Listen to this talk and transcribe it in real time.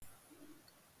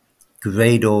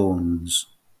Grey dawns.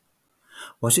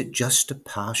 Was it just a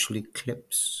partial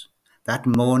eclipse? That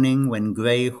morning when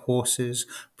grey horses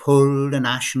pulled an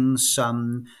ashen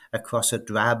sun across a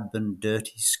drab and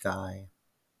dirty sky.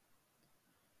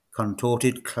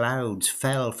 Contorted clouds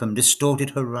fell from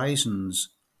distorted horizons.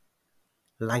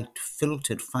 Light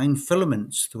filtered fine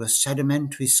filaments through a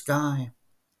sedimentary sky.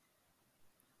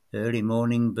 Early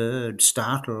morning birds,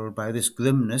 startled by this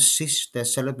grimness, ceased their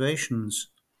celebrations.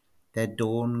 Their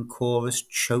dawn chorus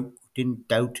choked in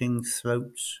doubting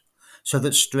throats, so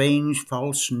that strange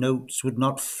false notes would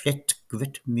not flit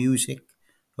grit music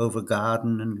over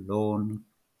garden and lawn.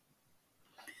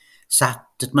 Sat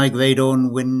at my grey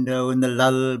dawn window in the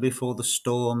lull before the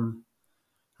storm.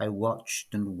 I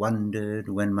watched and wondered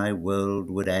when my world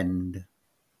would end.